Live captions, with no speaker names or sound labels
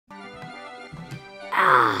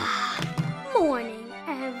Morning,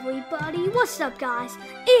 everybody. What's up, guys?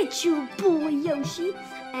 It's your boy Yoshi,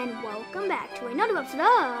 and welcome back to another episode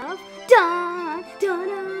of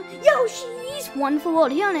Yoshis Wonderful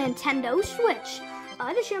World here on Nintendo Switch.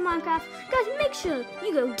 To share Minecraft, guys, make sure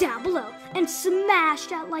you go down below and smash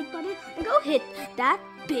that like button and go hit that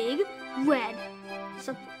big red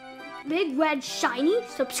shiny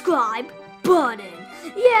subscribe button.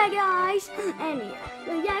 Yeah, guys. And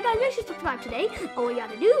yeah, guys, make sure to subscribe today. All you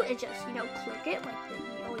gotta do is just, click it.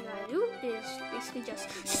 All you gotta do is basically just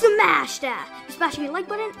smash that. You smashing the like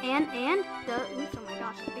button and the oh my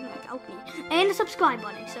gosh, I think like alchemy and the subscribe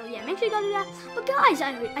button. So yeah, make sure you gotta do that. But guys,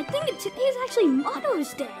 I think today is actually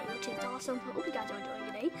Mother's Day, which is awesome. I hope you guys are enjoying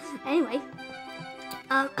today. Anyway,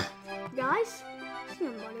 guys, it's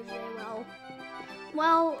your Mother's Day.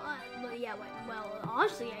 Well,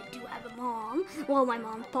 honestly, I do have a mom. Well, my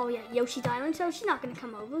mom's probably at Yoshi's Island, so she's not gonna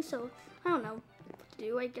come over. So I don't know what to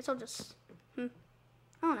do. I guess I'll just, just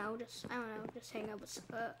hang out with.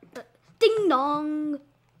 Ding dong.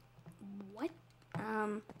 What?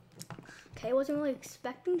 Okay, I wasn't really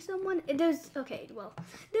expecting someone. There is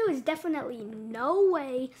definitely no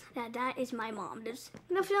way that is my mom. There's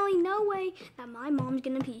definitely no way that my mom's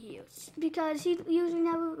gonna be here because she usually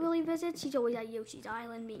never really visits. She's always at Yoshi's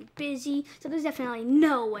Island being busy. So there's definitely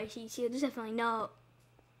no way she's here. There's definitely no.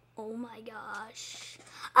 Oh my gosh.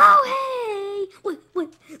 Oh hey! Wait,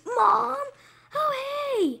 Mom! Oh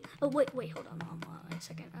hey! Oh wait, hold on, Mom. Wait a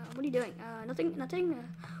second. What are you doing? Nothing.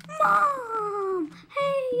 Mom!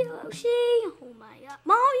 Hey, Yoshi! Oh my God,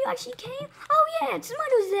 Mom, you actually came? Oh yeah, it's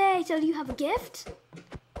Mother's Day. So do you have a gift?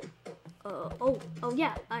 Oh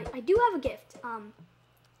yeah, I do have a gift.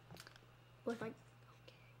 What's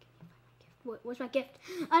my gift?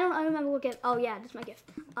 I don't remember what gift. Oh yeah, that's my gift.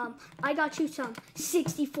 I got you some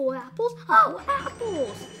 64 apples. Oh,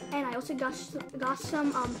 apples! And I also got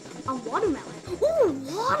some watermelon. Ooh,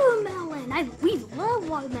 watermelon! We love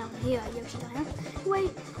watermelon here at Yoshi's Island.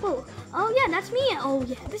 Wait, oh yeah, that's me. Oh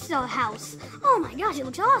yeah, this is our house. Oh my gosh, it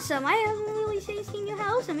looks awesome. I haven't really seen your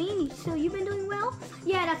house. I mean, so you've been doing well?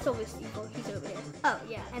 Yeah, that's obviously he's over there. Oh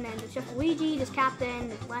yeah, and then there's Chef Luigi, there's Captain,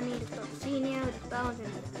 there's Lemmy, there's Senior, there's Bones,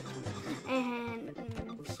 and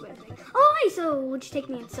swimming. Alright, so would you take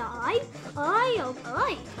me inside?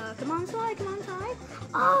 Alright, come on inside.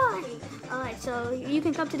 Alright, so you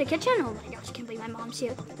can come to the kitchen. Oh my gosh, I can't believe my mom's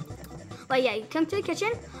here. But yeah, you come to the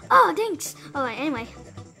kitchen. Oh, thanks. Alright, anyway,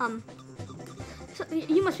 so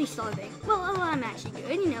you must be starving. Well, I'm actually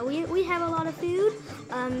good. We have a lot of food,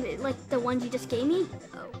 like the ones you just gave me.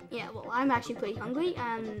 Oh, yeah, well, I'm actually pretty hungry,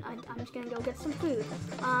 and I'm just gonna go get some food.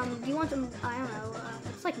 Do you want some, I don't know,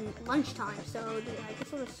 it's like lunchtime, so I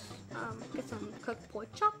guess I'll just, get some cooked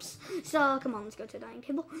pork chops. So, come on, let's go to the dining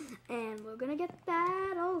table, and we're gonna get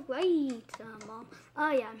that. Alright, Mom.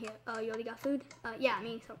 Oh, yeah, I'm here. You already got food? Yeah, I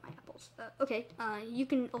mean, some of my apples. Okay, you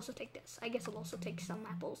can also take this. I guess I'll also take some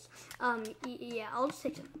apples. Yeah, I'll just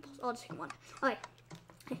take some apples. I'll just take one. Alright.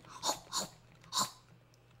 Hey.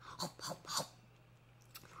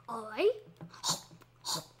 Alright.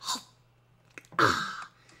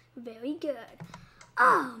 Very good.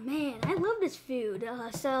 Oh man, I love this food.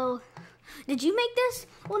 So, did you make this?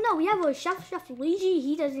 Well, no, we have a Chef Luigi.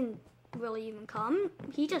 He doesn't really even come.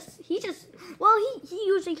 He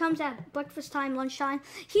usually comes at breakfast time, lunchtime.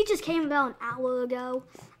 He just came about an hour ago.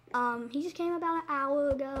 And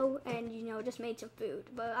just made some food.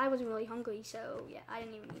 But I wasn't really hungry, so yeah, I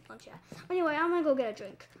didn't even eat lunch yet. Anyway, I'm gonna go get a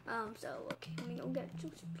drink. Okay, let me go get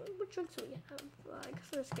what drinks do we have? I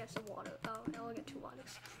guess let's get some water. Oh, I'll get 2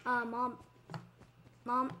 waters.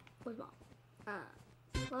 Mom, where's Mom?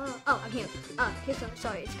 I'm here. Here's some.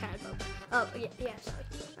 Sorry, it's kind of low. Oh, yeah, sorry.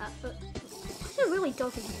 It's really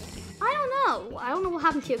dark in here. I don't know what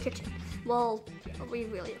happened to your kitchen. Well, we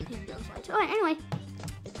really need those lights. Alright, anyway.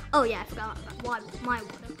 Oh yeah, I forgot my water.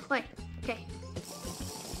 Wait, okay.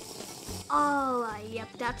 Alright, yep,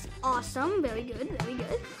 that's awesome. Very good.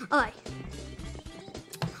 Alright.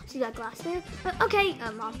 See that glass there? Okay,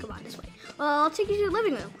 Mom, come on this way. Well, I'll take you to the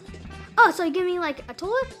living room. Oh, so you give me like a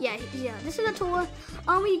tour? Yeah, this is a tour.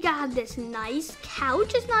 We got this nice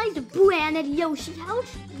couch. It's nice, the branded Yoshi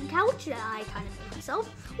couch that I kind of made myself.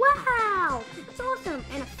 Wow, that's awesome.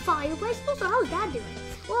 And a fireplace. Also, how's Dad doing?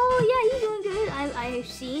 Well, yeah, he's doing good. I've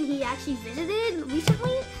seen he actually visited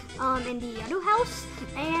recently in the other house,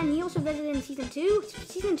 and he also visited in season 2,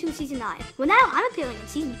 season 9. Well, now I'm appearing in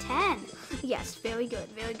season 10. Yes, very good.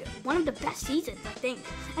 One of the best seasons, I think.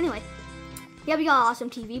 Anyway, yeah, we got an awesome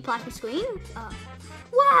TV, plasma screen.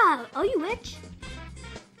 Wow, are you rich?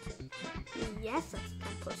 Yes, that's kind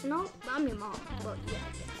of personal. I'm your mom. Well, yeah,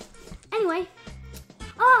 I guess. Anyway.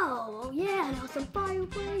 Oh, yeah, now awesome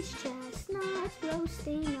fireplace, chestnuts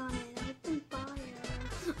roasting on an open fire.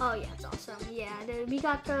 Oh yeah, it's awesome. Yeah, we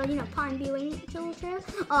got the pine bee angel chair.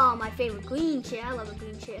 Oh, my favorite green chair. I love a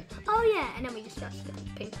green chair. Oh yeah, and then we just got the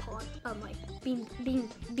pink pot, like bean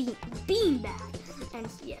bag, and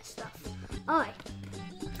yeah, stuff. All right.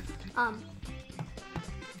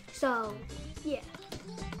 So yeah.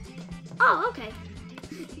 Oh, okay.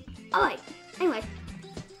 All right. Anyway.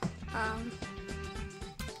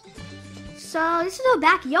 So this is our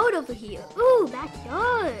backyard over here. Ooh,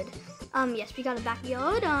 backyard. Yes, we got a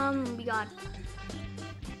backyard. We got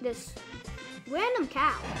this random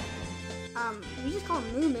cow. We just call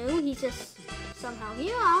him Moo Moo. He's just somehow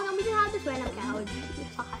here. We just have this random cow.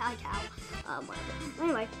 Hi, cow. Whatever.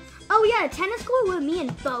 Anyway. Oh yeah, a tennis court with me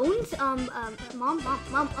and Bones. Mom,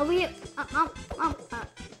 over here. Mom.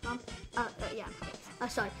 Yeah.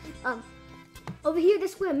 Sorry. Over here,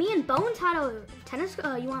 this is where me and Bones had a tennis.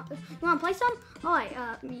 You want to play some? All right.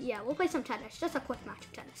 Yeah, we'll play some tennis. Just a quick match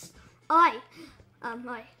of tennis. All right. All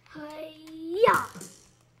right. Yeah.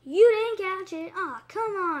 You didn't catch it. Ah,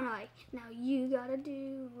 come on. All right. Now you gotta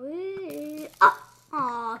do it.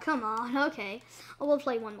 Oh, come on. Okay. We'll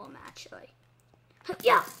play one more match. All right.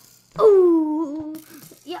 Yeah. Ooh.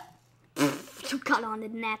 Yeah. You got on the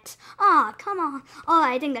net. Ah, come on. All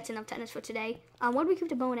right. I think that's enough tennis for today. What do we keep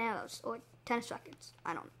the bow and arrows or tennis rackets?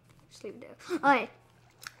 I don't know. Just leave it there. All right.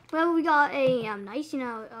 Well, we got a nice, we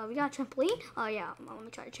got a trampoline. Oh yeah, let me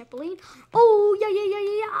try the trampoline. Oh yeah.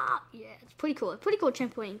 Yeah, it's pretty cool. Pretty cool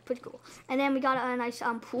trampoline. Pretty cool. And then we got a nice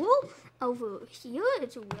pool over here.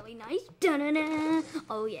 It's really nice. Da-na-na.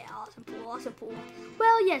 Oh yeah, awesome pool.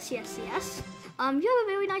 Well, yes. You have a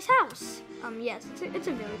very nice house. Yes, it's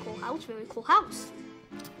a very cool house.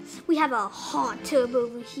 We have a hot tub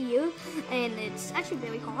over here, and it's actually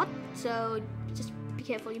very hot. So just be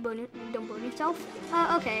careful you don't burn yourself.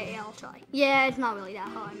 Okay, yeah, I'll try. Yeah, it's not really that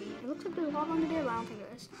hot. I mean, it looks like there's hot under there, but I don't think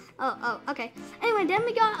there is. Oh, okay. Anyway, then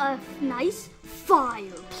we got a nice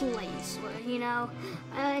fireplace,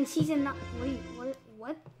 and season 9. Wait,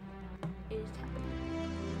 what is happening?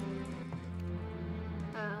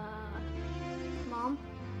 Mom,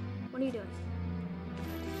 what are you doing?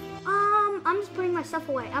 I'm just putting my stuff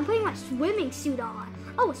away. I'm putting my swimming suit on.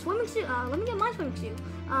 Oh, a swimming suit. Let me get my swimming suit.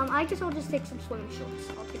 I guess I'll just take some swimming shorts.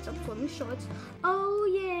 I'll take some swimming shorts. Oh,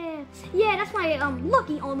 yeah. Yeah, that's my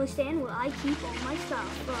lucky armor stand where I keep all my stuff.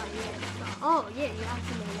 Oh, yeah, you have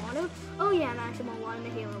some more water. Oh, yeah, I'm adding some more water in the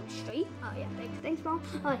halo straight. Oh, yeah, thanks, Mom.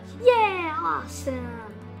 Yeah,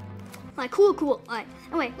 awesome. Alright, cool. Alright,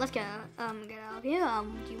 anyway, let's get out of here.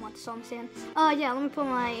 Do you want the song stand? Yeah, let me put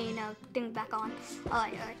my thing back on.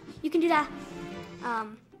 Alright, you can do that.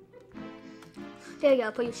 There you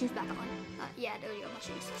go, put your shoes back on. Yeah, there you go, my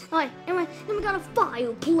shoes. Alright, anyway, then we got a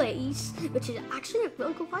fireplace, which is actually a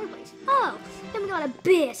really cool fireplace. Oh, then we got a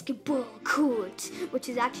basketball court, which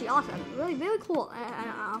is actually awesome. Really, very cool.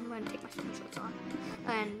 I'm going to take my swimming shorts on.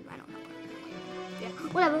 And I don't know. Yeah,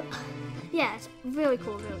 whatever. Yeah, it's really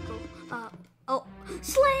cool. Oh,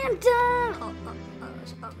 slam dunk!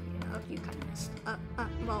 You kind of missed.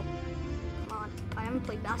 Well, come on. I haven't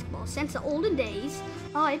played basketball since the olden days.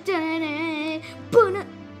 I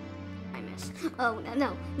missed. Oh,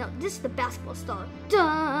 no, this is the basketball star.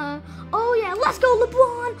 Duh! Oh, yeah, let's go,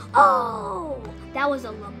 LeBron! Oh! That was a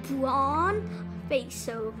LeBron face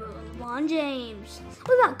over LeBron James.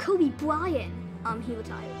 What about Kobe Bryant? He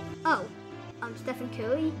retired. Oh, Stephen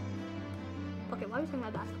Curry. Okay, why are we talking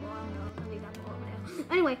about basketball? I don't know. I'll leave that over there.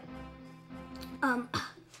 Anyway,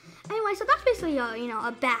 so that's basically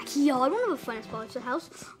a backyard. One of the funnest parts of the house.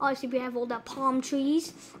 Obviously, we have all the palm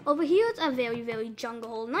trees. Over here, it's a very, very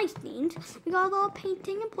jungle, nice themed. We got a lot of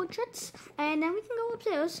painting and portraits, and then we can go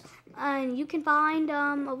upstairs, and you can find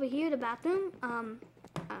over here the bathroom.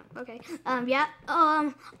 Okay. Yeah.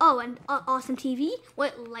 Oh, and awesome TV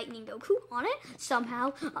with Lightning Goku on it.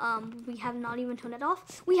 Somehow, we have not even turned it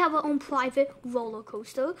off. We have our own private roller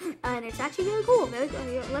coaster, and it's actually very cool. Very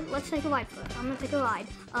cool. Let's take a ride for it. I'm gonna take a ride.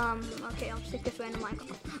 Okay, I'll just take this random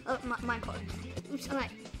minecart. Oops.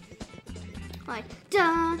 Alright. Alright.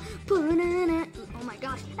 Dun. Oh my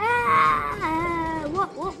gosh. Ah!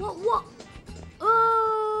 What?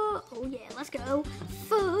 Oh yeah, let's go.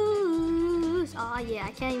 Foos. Oh yeah,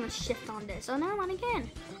 I can't even shift on this. Oh, never mind again.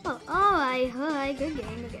 Oh, alright, good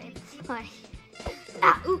game. Alright.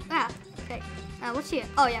 Okay. What's here?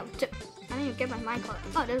 Oh yeah, I didn't even get my minecart.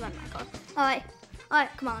 Oh, there's my minecart. Alright,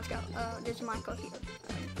 come on, let's go. There's a minecart here.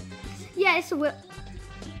 Yeah, it's a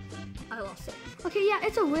I lost it. Okay, yeah,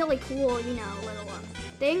 it's a really cool, little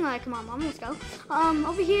thing. Come on, Mom, let's go.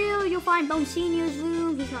 Over here, you'll find Bone Senior's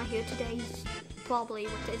room. He's not here today. He's probably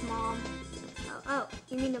with his mom. Oh,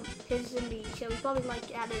 you mean his in the show? He's probably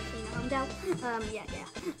like at his hometown. Yeah.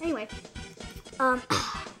 Anyway,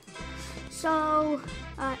 so,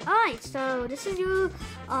 alright. So this is your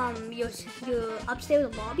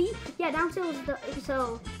upstairs lobby. Yeah, downstairs was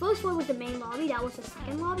so first floor was the main lobby. That was the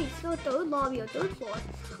second lobby. So third lobby or third floor.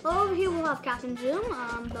 Over here we'll have Captain's room,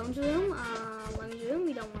 Bones room, Lemon's room.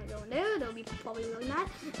 We don't want to go in there. They'll be probably really mad.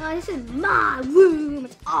 This is my room.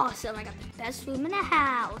 It's awesome. I got the best room in the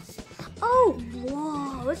house. Oh,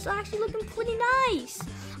 whoa! It's actually looking pretty nice.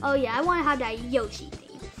 Oh yeah, I want to have that Yoshi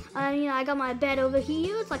theme. I got my bed over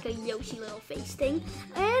here. It's like a Yoshi little face thing.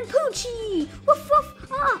 And Poochie! Woof woof!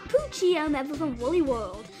 Ah, Poochie! I'm ever from Woolly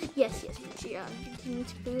World. Yes, Poochie. Do you need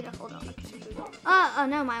some food? Hold on, I'll get some food. No,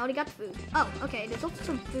 I already got the food. Oh, okay. There's also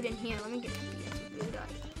some food in here. Let me get some food.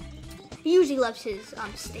 He usually loves his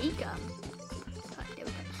steak. There we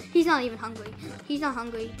go. He's not even hungry. He's not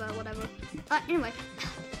hungry, but whatever. Anyway,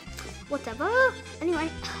 whatever.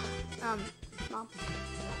 Anyway, Mom.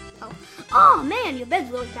 Oh man, your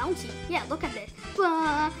bed's really bouncy. Yeah, look at this.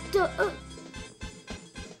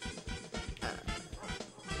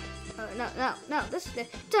 No. This is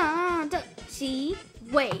the see,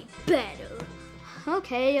 way better.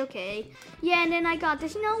 Okay. Yeah, and then I got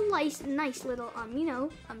this, nice little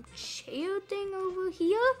chair thing over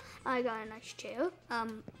here. I got a nice chair.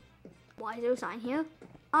 Why is there a sign here?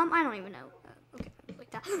 I don't even know. Okay,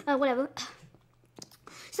 like that. Whatever.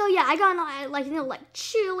 So yeah, I got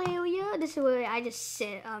chill area. This is where I just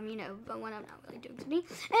sit, when I'm not really doing something.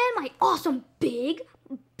 And my awesome big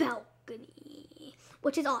balcony,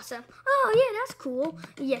 which is awesome. Oh yeah, that's cool.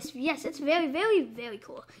 Yes, it's very, very, very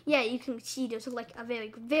cool. Yeah, you can see there's like a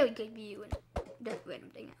very, very good view and that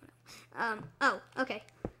random thing. I don't know. Oh, okay.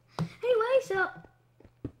 Anyway, so.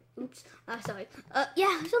 Oops. Sorry.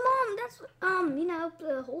 Yeah. So, Mom, that's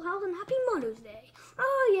the whole house and Happy Mother's Day.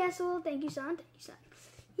 Oh yeah. So thank you, son.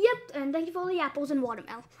 Yep, and thank you for all the apples and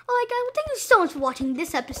watermelon. Alright guys, well, thank you so much for watching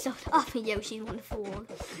this episode of Yoshi's Wonderful World.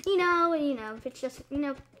 It's just,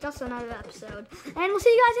 just another episode. And we'll see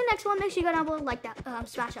you guys in the next one. Make sure you go down below, like that,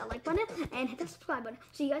 smash that like button, and hit the subscribe button.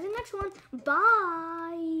 See you guys in the next one.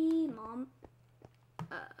 Bye, Mom.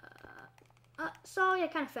 Sorry, I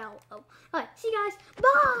kind of fell. Oh, alright, see you guys.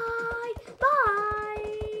 Bye.